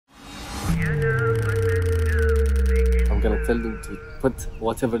gonna tell them to put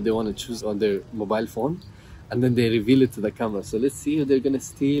whatever they want to choose on their mobile phone, and then they reveal it to the camera. So let's see if they're gonna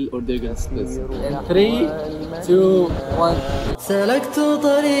steal or they're gonna split. In 3, 2, 1. سلكت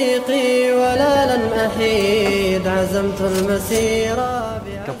طريقي ولا لن أحيد عزمت المسيرة.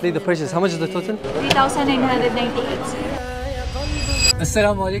 Complete the purchase. How much is the total? 3,998.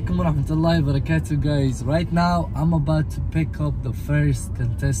 Assalamu alaikum wa rahmatullahi wa barakatuh, guys. Right now I'm about to pick up the first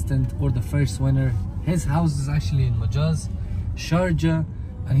contestant or the first winner. His house is actually in Majaz, Sharjah,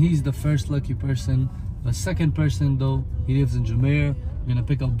 and he's the first lucky person. The second person though, he lives in Jumeirah. We're gonna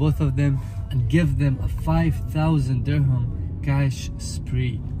pick up both of them and give them a 5,000 dirham cash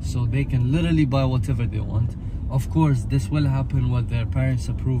spree, so they can literally buy whatever they want. Of course, this will happen with their parents'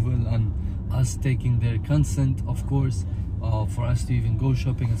 approval and us taking their consent, of course, for us to even go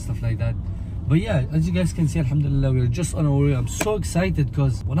shopping and stuff like that. But yeah, as you guys can see, alhamdulillah, we're just on our way. I'm so excited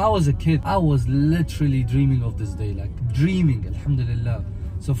because when I was a kid, I was literally dreaming of this day, like dreaming, alhamdulillah.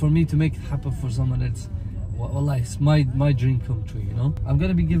 So for me to make it happen for someone else, wallah, it's my dream come true, you know. I'm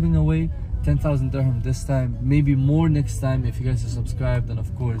gonna be giving away 10,000 dirham this time, maybe more next time if you guys are subscribed, and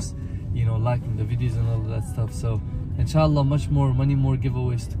of course, you know, liking the videos and all of that stuff. So inshallah, much more money, more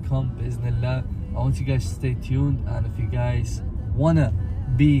giveaways to come, bi'Iznillah. I want you guys to stay tuned, and if you guys wanna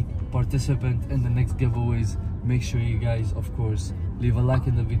be participant in the next giveaways, make sure you guys, of course, leave a like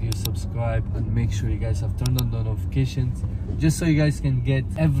in the video, subscribe, and make sure you guys have turned on the notifications, just so you guys can get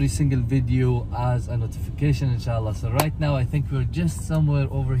every single video as a notification, inshallah. So right now I think we're just somewhere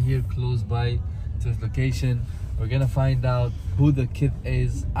over here close by to his location. We're gonna find out who the kid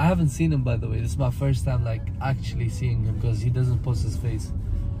is. I haven't seen him, by the way. This is my first time like actually seeing him because he doesn't post his face.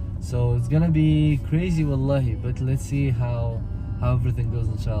 So it's gonna be crazy, wallahi, but let's see how everything goes,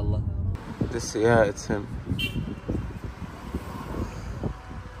 inshallah. Yeah, it's him.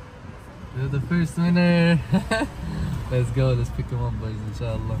 You're the first winner. Let's go, let's pick him up, boys,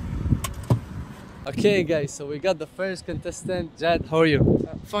 inshallah. Okay guys, so we got the first contestant. Jad, how are you?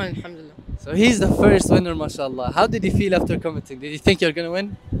 Fine, alhamdulillah. So he's the first winner, mashallah. How did you feel after commenting? Did you think you're gonna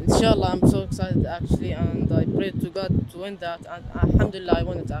win? Inshallah, I'm so excited actually, and I prayed to God to win that, and alhamdulillah, I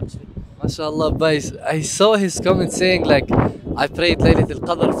won it actually. Mashallah, guys. I saw his comment saying like, I prayed Laylat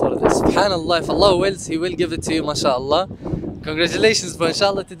al-Qadr for this. Subhanallah, if Allah wills, he will give it to you, mashallah. Congratulations, bro.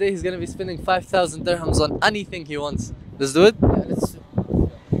 Inshallah, today he's gonna be spending 5,000 dirhams on anything he wants. Let's do it? Yeah, let's do it.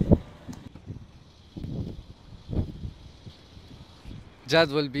 Jad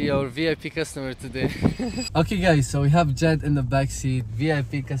will be our VIP customer today. Okay guys, so we have Jad in the back seat,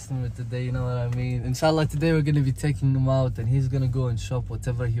 VIP customer today, you know what I mean. Inshallah, today we're gonna be taking him out and he's gonna go and shop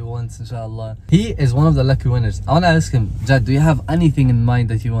whatever he wants, inshallah. He is one of the lucky winners. I wanna ask him, Jad, do you have anything in mind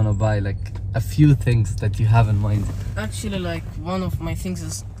that you wanna buy? Like a few things that you have in mind? Actually, like one of my things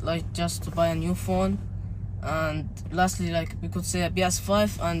is like just to buy a new phone, and lastly, like we could say a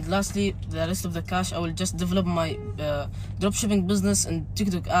PS5, and lastly the rest of the cash I will just develop my dropshipping business and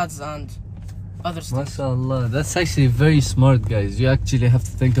TikTok ads and other stuff. MashaAllah, that's actually very smart, guys. You actually have to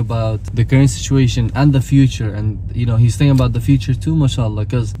think about the current situation and the future, and you know, he's thinking about the future too, mashallah,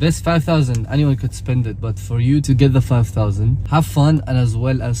 because this 5,000 anyone could spend it, but for you to get the 5,000, have fun, and as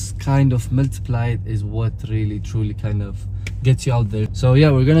well as kind of multiply it is what really truly kind of gets you out there. So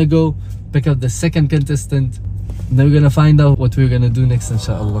yeah, we're gonna go pick up the second contestant, and then we're gonna find out what we're gonna do next,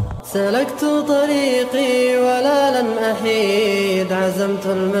 inshallah. سلكت طريقي ولا لن أحيد عزمت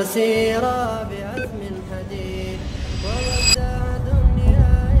المسيرة بعزم حديد وودع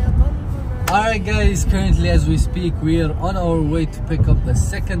دنياي قلب. Alright guys, currently as we speak, we are on our way to pick up the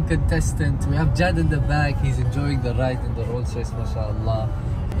second contestant. We have Jad in the back. He's enjoying the ride in the Rolls Royce, mashallah.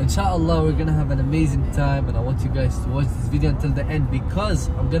 Inshallah, we're gonna have an amazing time, and I want you guys to watch this video until the end because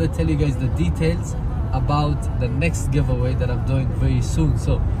I'm gonna tell you guys the details about the next giveaway that I'm doing very soon.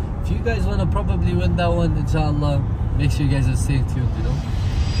 So if you guys wanna probably win that one, inshallah, make sure you guys are staying tuned, you know.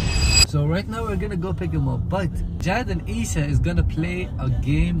 So right now we're gonna go pick him up, but Jad and Isa is gonna play a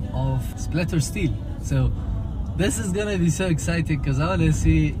game of split or steal. So this is gonna be so exciting because I wanna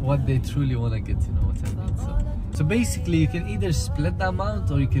see what they truly wanna get, you know what I mean. So basically you can either split the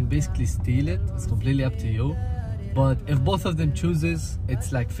amount or you can basically steal it. It's completely up to you. But if both of them chooses,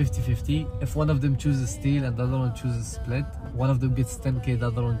 it's like 50-50. If one of them chooses steal and the other one chooses split, one of them gets 10k, the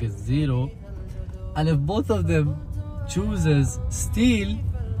other one gets 0. And if both of them chooses steal,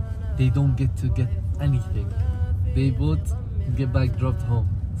 they don't get to get anything. They both get back dropped home.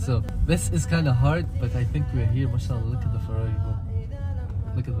 So this is kind of hard, but I think we're here. Mashallah, look at the Ferrari, bro.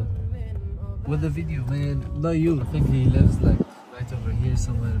 Look at that. With the video, man. Not you. I think he lives like right over here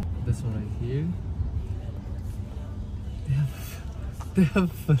somewhere. This one right here. They have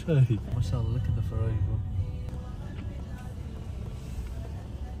a Ferrari. Mashallah, look at the Ferrari, bro.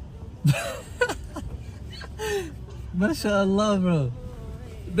 MashaAllah, bro.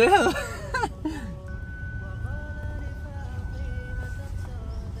 They have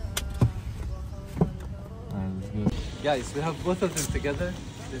guys, we have both of them together.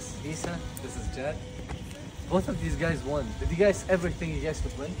 This is Isa, this is Jad. Both of these guys won. Did you guys ever think you guys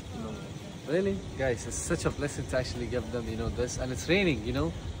would win? No. Really? Guys, it's such a blessing to actually give them, you know, this. And it's raining, you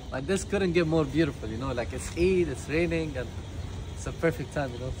know. Like this couldn't get more beautiful, you know. Like it's Eid, it's raining, and it's a perfect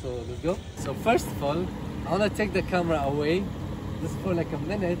time, you know. So let's go. So first of all, I want to take the camera away just for like a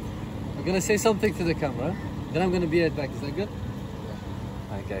minute. I'm going to say something to the camera. Then I'm going to be right back. Is that good?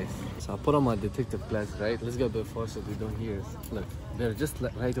 Alright guys. So I put on my detective glasses, right? Let's go a bit faster so they don't hear us. Look, they're just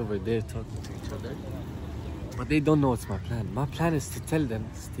right over there talking to each other. But they don't know what's my plan. My plan is to tell them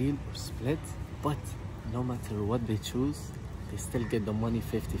steal or split, but no matter what they choose, they still get the money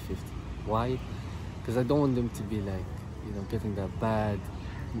 50-50. Why? Because I don't want them to be like, you know, getting that bad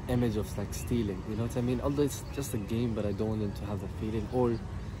image of like stealing. You know what I mean? Although it's just a game, but I don't want them to have the feeling or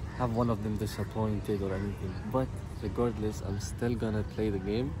have one of them disappointed or anything. But regardless, I'm still gonna play the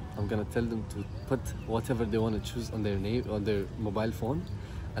game. I'm gonna tell them to put whatever they want to choose on their name, on their mobile phone,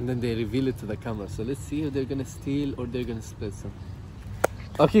 and then they reveal it to the camera. So let's see if they're gonna steal or they're gonna split some.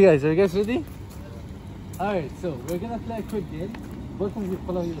 Okay guys, are you guys ready? Alright, so we're gonna play a quick game. Both of you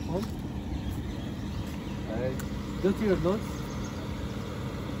follow your phone. Alright, go to your notes.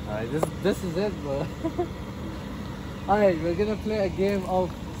 Alright, this is it, bro. Alright, we're gonna play a game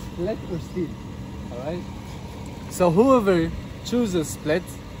of split or steal. Alright? So whoever chooses split,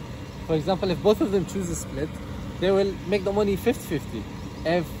 for example, if both of them choose a split, they will make the money 50-50.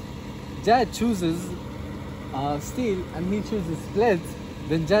 If Jad chooses steal and he chooses split,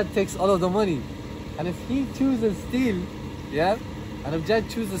 then Jad takes all of the money. And if he chooses steal, yeah, and if Jad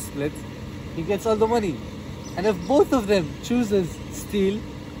chooses split, he gets all the money. And if both of them chooses steal,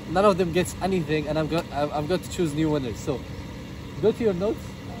 none of them gets anything, and I've got to choose new winners. So go to your notes.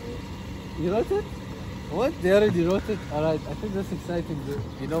 You wrote it? What? They already wrote it? Alright, I think that's exciting,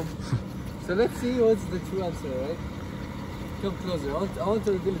 you know. So let's see what's the true answer, right? Come closer. I want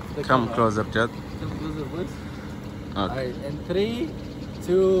to reveal it to the camera. Come closer, Jad. Come closer, boys. Okay. Alright, in 3,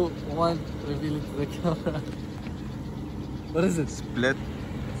 2, 1, reveal it to the camera. What is it? Split.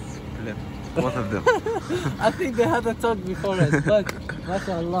 Split. Both of them. I think they had a talk before us, but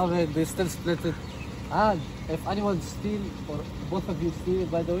mashallah, man, they still split it. And if anyone steal, or both of you steal,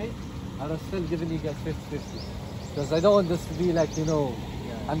 by the way, I'm still giving you guys 50-50. Because I don't want this to be like, you know,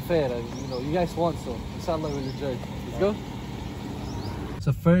 unfair. And, you know, you guys won, so inshallah we'll enjoy it. Let's go.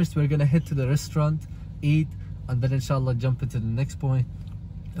 So first we're gonna head to the restaurant, eat, and then inshallah jump into the next point.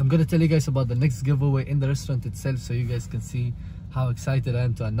 I'm gonna tell you guys about the next giveaway in the restaurant itself, so you guys can see how excited I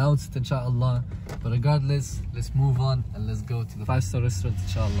am to announce it, inshallah. But regardless, let's move on and let's go to the 5-star restaurant,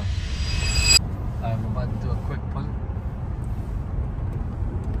 inshallah. I'm about to do a quick pull.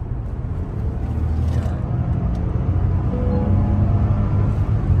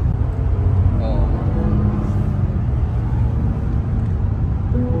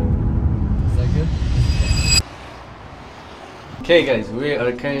 Okay guys, we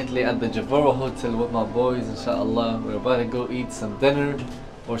are currently at the Javara Hotel with my boys, inshallah. We're about to go eat some dinner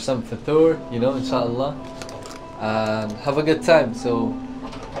or some fatur, you know, inshallah, and have a good time. So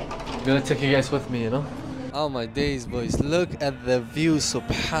I'm gonna take you guys with me, you know. Oh my days, boys, look at the view,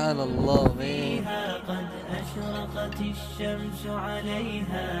 subhanallah, man.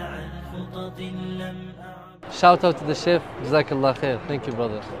 Shout out to the chef, Jazakallah khair. Thank you,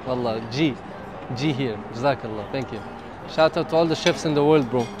 brother. Wallah, G here, Jazakallah, thank you. Shout out to all the chefs in the world,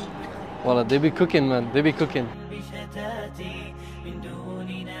 bro. Wallah, they be cooking, man. They be cooking.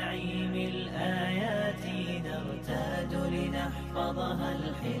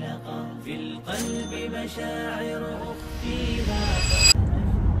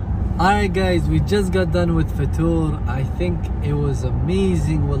 Alright guys, we just got done with fatur. I think it was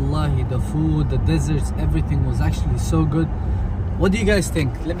amazing, wallahi. The food, the desserts, everything was actually so good. What do you guys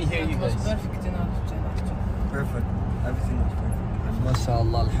think? Let me hear you guys. It was perfect, 10 out of 10. Perfect. Everything was perfect.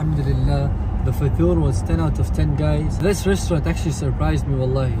 MashaAllah, alhamdulillah. The fatur was 10 out of 10, guys. This restaurant actually surprised me,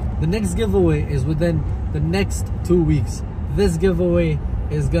 wallahi. The next giveaway is within the next 2 weeks. This giveaway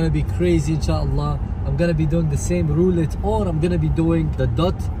is gonna be crazy, inshallah. I'm gonna be doing the same roulette, or I'm gonna be doing the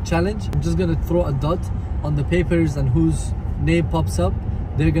dot challenge. I'm just gonna throw a dot on the papers, and whose name pops up,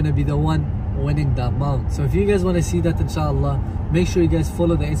 they're gonna be the one winning the amount. So if you guys want to see that, inshallah, make sure you guys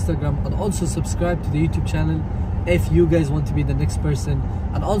follow the Instagram and also subscribe to the YouTube channel. if you guys want to be the next person.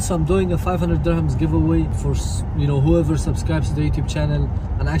 And also I'm doing a 500 dirhams giveaway for, you know, whoever subscribes to the YouTube channel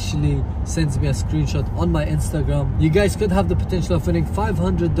and actually sends me a screenshot on my Instagram. You guys could have the potential of winning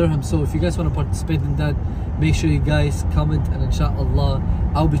 500 dirhams. So if you guys want to participate in that, make sure you guys comment, and inshallah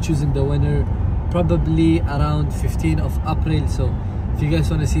I'll be choosing the winner probably around 15th of April. So if you guys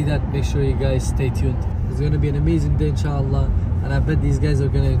want to see that, make sure you guys stay tuned. It's going to be an amazing day inshallah, and I bet these guys are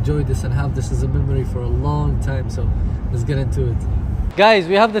going to enjoy this and have this as a memory for a long time. So let's get into it. Guys,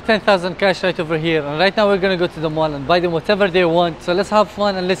 we have the 10,000 cash right over here, and right now we're going to go to the mall and buy them whatever they want. So let's have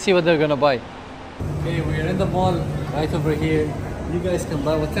fun and let's see what they're going to buy. Okay, we're in the mall right over here. You guys can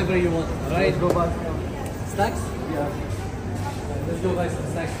buy whatever you want. Alright, go buy snacks? Yeah. Let's go buy some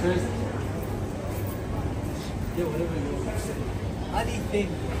snacks first. Yeah, whatever you want. Anything.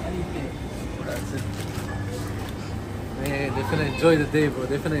 That's it. Man, they're gonna enjoy the day, bro.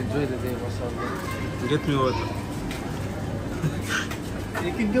 They're gonna enjoy the day, mashallah. Get me water.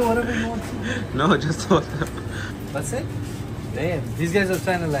 You can do whatever you want to. No, just water. That's it? Damn, these guys are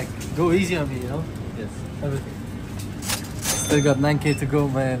trying to like go easy on me, you know? Yes, everything. Still got 9k to go,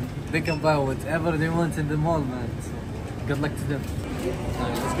 man. They can buy whatever they want in the mall, man. So, good luck to them.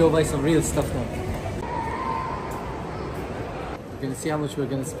 Alright, let's go buy some real stuff now. We're gonna see how much we're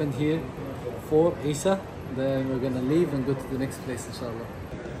gonna spend here for Isa. Then we're gonna leave and go to the next place, inshallah.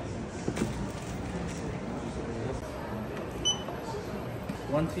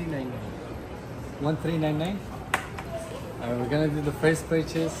 $1399. Alright, we're gonna do the first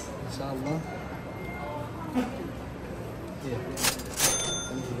purchase, inshallah. Yeah.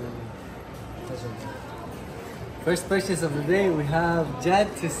 First purchase of the day, we have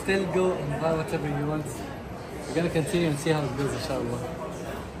Jad to still go and buy whatever he wants. We're gonna continue and see how it goes, inshallah.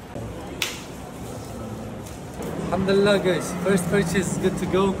 Alhamdulillah, guys, first purchase is good to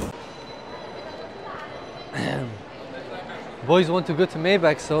go. Boys want to go to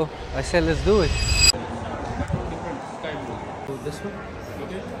Maybach, so I said let's do it. This one?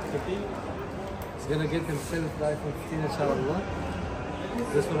 He's gonna get himself the iPhone 15, inshallah.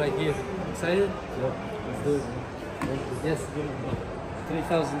 This one right here. Excited? Yeah. Let's do it. Yes,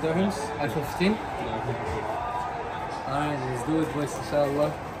 3,000 dirhams, iPhone 15. Alright, let's do it, boys,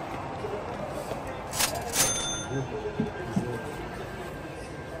 inshallah.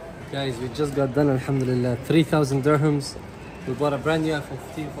 Guys, we just got done, alhamdulillah. 3,000 dirhams. We bought a brand new iPhone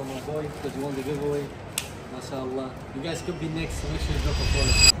 15 for my boy because he won the giveaway. MashaAllah. You guys could be next, so make sure you drop a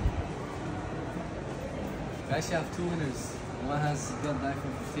follow. We actually have two winners. One has got the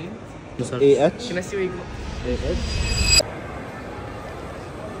iPhone 15. AH? Can I see where you go? AH?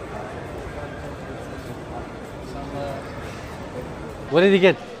 What did he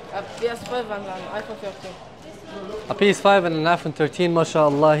get? A PS5 and an iPhone 13. A PS5 and an iPhone 13,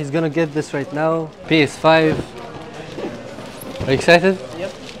 mashallah. He's gonna get this right now. PS5. Are you excited?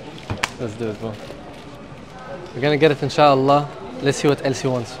 Yep. Let's do it, bro. We're gonna get it, inshallah. Let's see what else he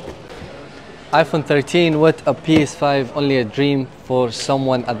wants. iPhone 13 with a PS5, only a dream for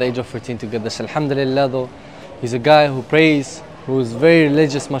someone at the age of 14 to get this. Alhamdulillah, though. He's a guy who prays, who is very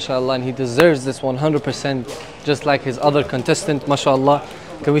religious, mashallah, and he deserves this 100%, just like his other contestant, mashallah.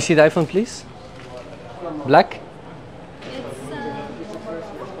 Can we see the iPhone, please? Black?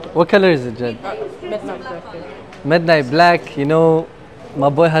 What color is it, Jed? Midnight black. Midnight black. You know, my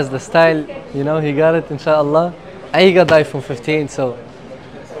boy has the style. You know, he got it, inshallah. And he got the iPhone 15, so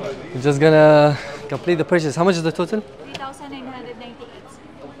we're just gonna complete the purchase. How much is the total? 3,998.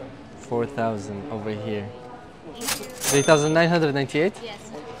 4,000 over here. 3,998?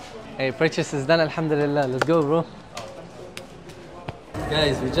 Yes. Hey, purchase is done, alhamdulillah. Let's go, bro.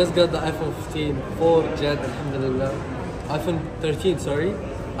 Guys, we just got the iPhone 15 for Jad, alhamdulillah. iPhone 13, sorry.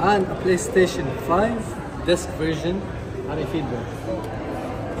 And a PlayStation 5 disc version. How do you feel, bro?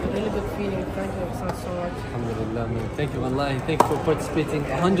 Really good feeling. Thank you, Ehsanszz, so much. Alhamdulillah, man. Thank you, wallahi. Thank you for participating.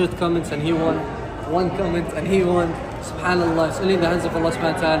 100 comments and he won. 1 comment and he won. Subhanallah. It's only in the hands of Allah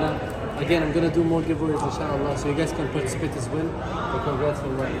subhanahu wa ta'ala. Again, I'm gonna do more giveaways, inshallah, so you guys can participate as well. So congrats for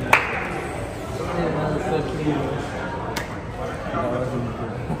that.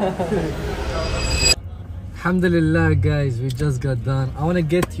 Alhamdulillah, guys, we just got done. I want to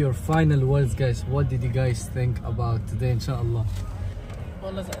get your final words, guys. What did you guys think about today, inshallah?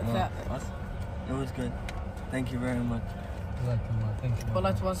 Well, It was good. Thank you very much. Thank you. well,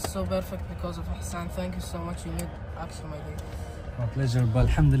 it was so perfect because of Hassan. Thank you so much. You made actually my day. My pleasure, but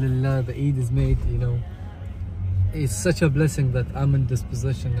alhamdulillah, the Eid is made, you know. It's such a blessing that I'm in this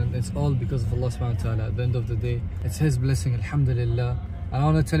position, and it's all because of Allah subhanahu wa ta'ala. At the end of the day, it's His blessing, alhamdulillah. And I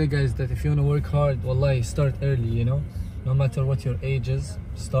want to tell you guys that if you want to work hard, wallahi, start early, you know. no matter what your age is.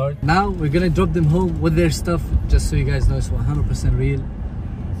 Start. Now we're gonna drop them home with their stuff, just so you guys know it's 100% real.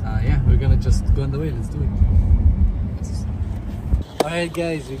 Yeah, we're gonna just go on the way. Let's do it. Alright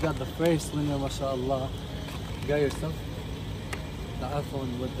guys, we got the first winner, mashallah. You got yourself the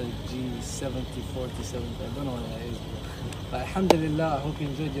iPhone with the G7047. I don't know what that is, but alhamdulillah, I hope you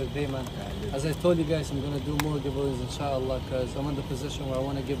enjoyed your day, man. As I told you guys, I'm gonna do more giveaways inshallah, because I'm in the position where I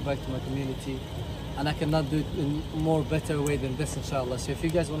want to give back to my community, and I cannot do it in more better way than this inshallah. So if you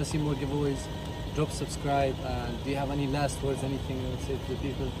guys want to see more giveaways, drop subscribe. And do you have any last words, anything you want to say to the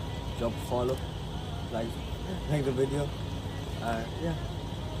people? Drop follow, like the video. Yeah.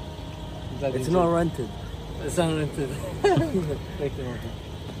 It's not rented. It's not rented. Thank you, man.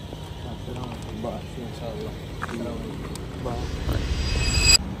 Bye. See you inshallah. Bye.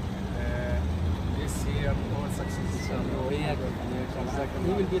 This year, all success inshallah.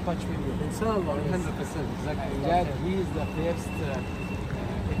 He will be in touch with you. Inshallah, 100%. Exactly. Dad, he is the first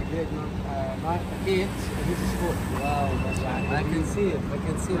grade 8 in his school. Wow, mashallah. I can see it. I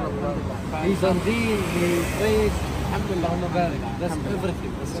can see it. He's on deen, he's great. Alhamdulillah, that's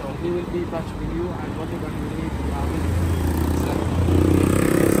everything. So he will be in touch with you, and whatever you need, you have it.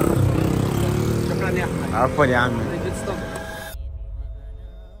 عفوا يا عمي.